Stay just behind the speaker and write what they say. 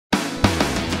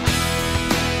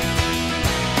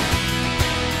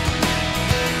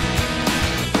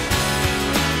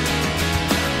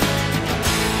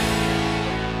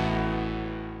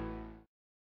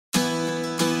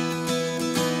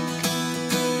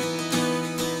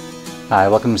Hi,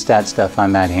 welcome to StatStuff.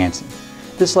 I'm Matt Hansen.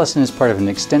 This lesson is part of an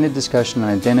extended discussion on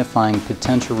identifying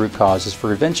potential root causes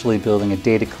for eventually building a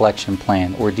data collection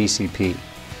plan, or DCP.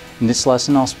 In this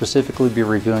lesson, I'll specifically be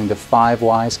reviewing the 5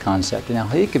 whys concept and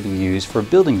how it could be used for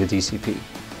building the DCP.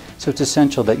 So it's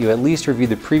essential that you at least review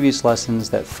the previous lessons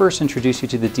that first introduce you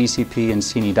to the DCP and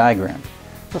C&E diagram.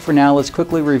 But for now, let's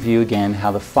quickly review again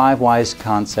how the 5 whys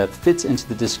concept fits into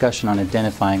the discussion on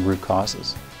identifying root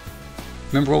causes.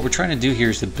 Remember, what we're trying to do here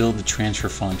is to build the transfer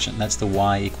function. That's the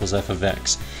y equals f of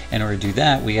x. In order to do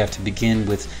that, we have to begin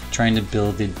with trying to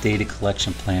build the data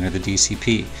collection plan, or the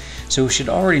DCP. So we should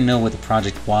already know what the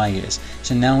project y is.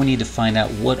 So now we need to find out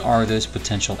what are those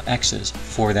potential x's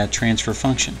for that transfer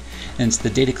function. And it's the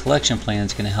data collection plan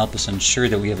that's going to help us ensure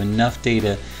that we have enough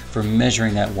data for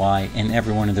measuring that y and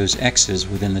every one of those x's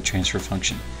within the transfer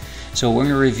function. So what we're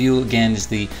going to review again is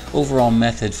the overall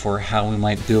method for how we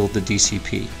might build the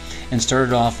DCP. And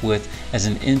started off with, as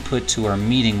an input to our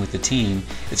meeting with the team,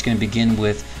 it's going to begin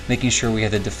with making sure we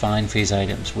have the defined phase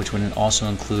items, which would also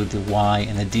include the y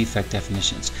and the defect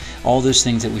definitions. All those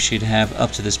things that we should have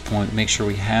up to this point, make sure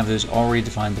we have those already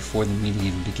defined before the meeting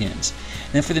even begins.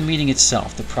 And then for the meeting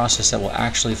itself, the process that will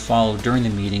actually follow during the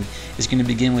meeting is going to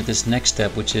begin with this next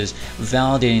step, which is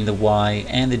validating the y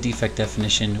and the defect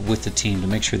definition with the team to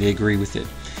make sure they agree with it.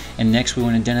 And next we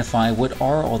want to identify what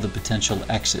are all the potential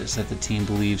x's that the team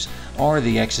believes are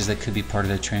the x's that could be part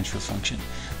of that transfer function.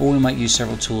 Or we might use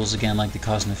several tools again, like the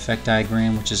cause and effect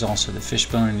diagram, which is also the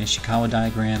fishbone and Ishikawa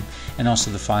diagram, and also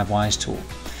the 5 whys tool.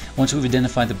 Once we've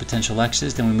identified the potential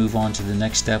x's, then we move on to the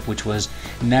next step, which was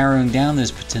narrowing down those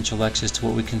potential x's to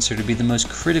what we consider to be the most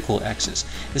critical x's.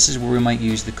 This is where we might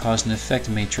use the cause and effect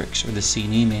matrix, or the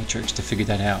C&E matrix, to figure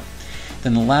that out.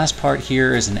 Then the last part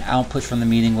here is an output from the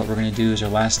meeting. What we're going to do is our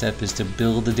last step is to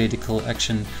build the data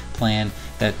collection plan,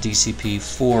 that DCP,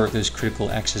 for those critical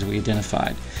x's we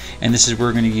identified. And this is where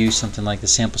we're going to use something like the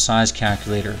sample size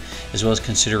calculator, as well as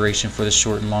consideration for the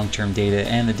short and long-term data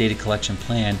and the data collection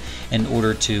plan, in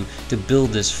order to build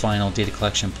this final data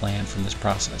collection plan from this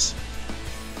process.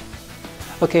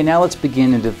 Okay, now let's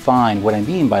begin to define what I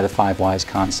mean by the 5 whys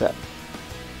concept.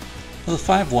 Well, the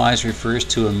 5 whys refers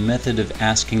to a method of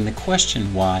asking the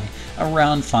question why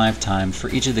around 5 times for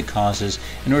each of the causes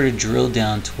in order to drill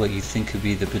down to what you think could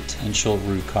be the potential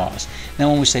root cause.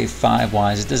 Now when we say 5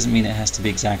 whys, it doesn't mean it has to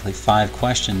be exactly 5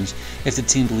 questions if the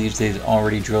team believes they've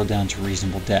already drilled down to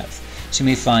reasonable depth. So you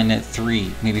may find that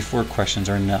 3, maybe 4 questions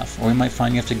are enough, or you might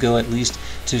find you have to go at least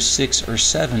to 6 or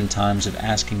 7 times of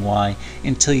asking why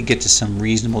until you get to some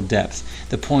reasonable depth.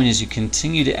 The point is you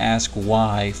continue to ask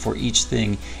why for each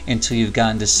thing until you've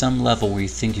gotten to some level where you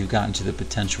think you've gotten to the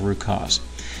potential root cause.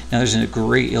 Now there's a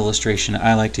great illustration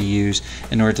I like to use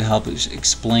in order to help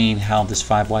explain how this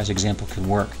 5 whys example could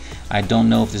work. I don't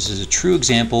know if this is a true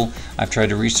example. I've tried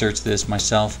to research this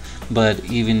myself, but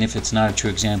even if it's not a true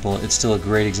example, it's still a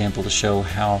great example to show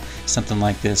how something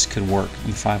like this could work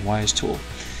in the 5 whys tool.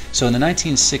 So in the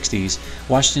 1960s,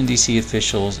 Washington, D.C.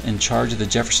 officials in charge of the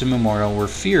Jefferson Memorial were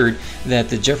feared that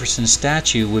the Jefferson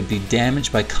statue would be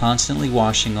damaged by constantly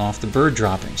washing off the bird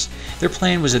droppings. Their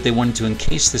plan was that they wanted to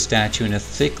encase the statue in a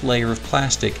thick layer of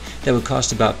plastic that would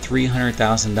cost about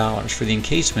 $300,000 for the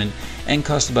encasement and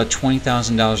cost about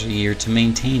 $20,000 a year to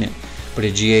maintain it. But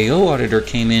a GAO auditor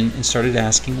came in and started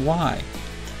asking why.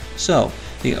 So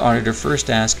the auditor first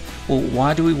asked, well,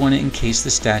 why do we want to encase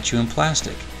the statue in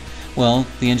plastic? Well,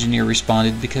 the engineer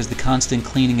responded, because the constant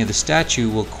cleaning of the statue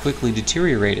will quickly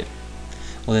deteriorate it.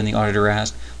 Well, then the auditor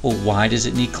asked, well, why does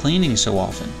it need cleaning so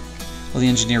often? Well, the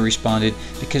engineer responded,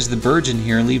 because the birds in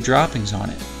here leave droppings on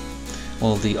it.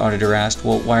 Well, the auditor asked,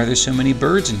 well, why are there so many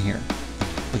birds in here?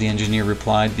 Well, the engineer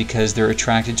replied, because they're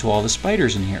attracted to all the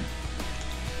spiders in here.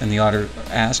 Then the auditor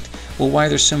asked, well, why are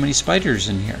there so many spiders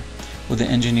in here? Well, the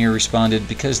engineer responded,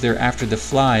 because they're after the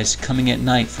flies coming at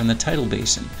night from the tidal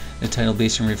basin. The tidal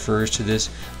basin refers to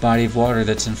this body of water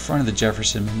that's in front of the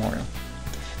Jefferson Memorial.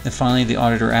 Then finally the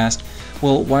auditor asked,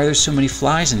 well, why are there so many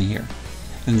flies in here?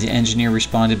 And the engineer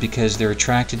responded, because they're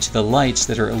attracted to the lights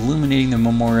that are illuminating the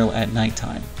memorial at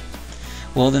nighttime.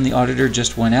 Well, then the auditor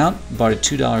just went out, bought a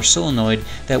 $2 solenoid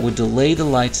that would delay the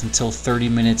lights until 30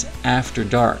 minutes after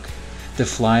dark. The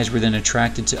flies were then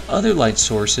attracted to other light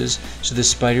sources, so the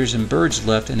spiders and birds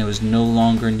left, and it was no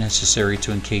longer necessary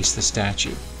to encase the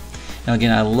statue. Now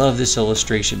again, I love this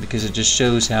illustration because it just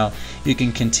shows how you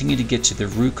can continue to get to the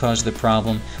root cause of the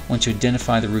problem. Once you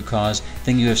identify the root cause,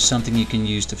 then you have something you can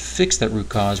use to fix that root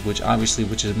cause, which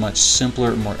is a much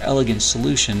simpler, more elegant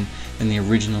solution than the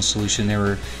original solution they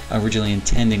were originally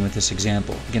intending with this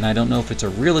example. Again, I don't know if it's a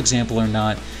real example or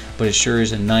not, but it sure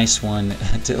is a nice one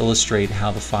to illustrate how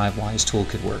the 5 whys tool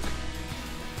could work.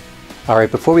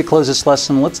 Alright, before we close this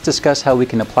lesson, let's discuss how we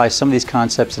can apply some of these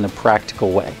concepts in a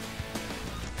practical way.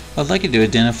 I'd like you to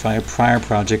identify a prior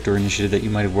project or initiative that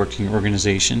you might have worked in your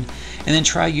organization, and then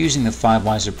try using the 5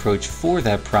 whys approach for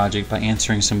that project by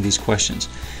answering some of these questions.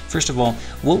 First of all,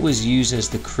 what was used as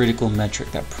the critical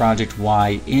metric, that project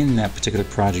why in that particular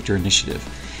project or initiative?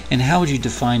 And how would you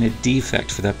define a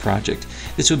defect for that project?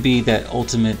 This would be that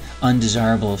ultimate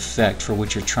undesirable effect for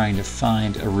which you're trying to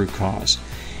find a root cause.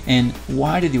 And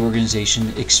why did the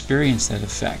organization experience that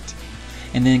effect?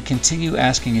 And then continue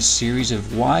asking a series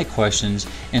of why questions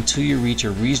until you reach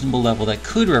a reasonable level that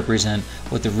could represent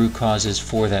what the root cause is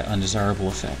for that undesirable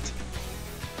effect.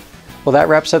 Well, that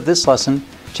wraps up this lesson.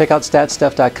 Check out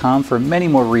StatStuff.com for many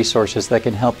more resources that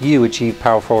can help you achieve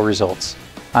powerful results.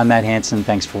 I'm Matt Hanson.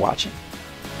 Thanks for watching.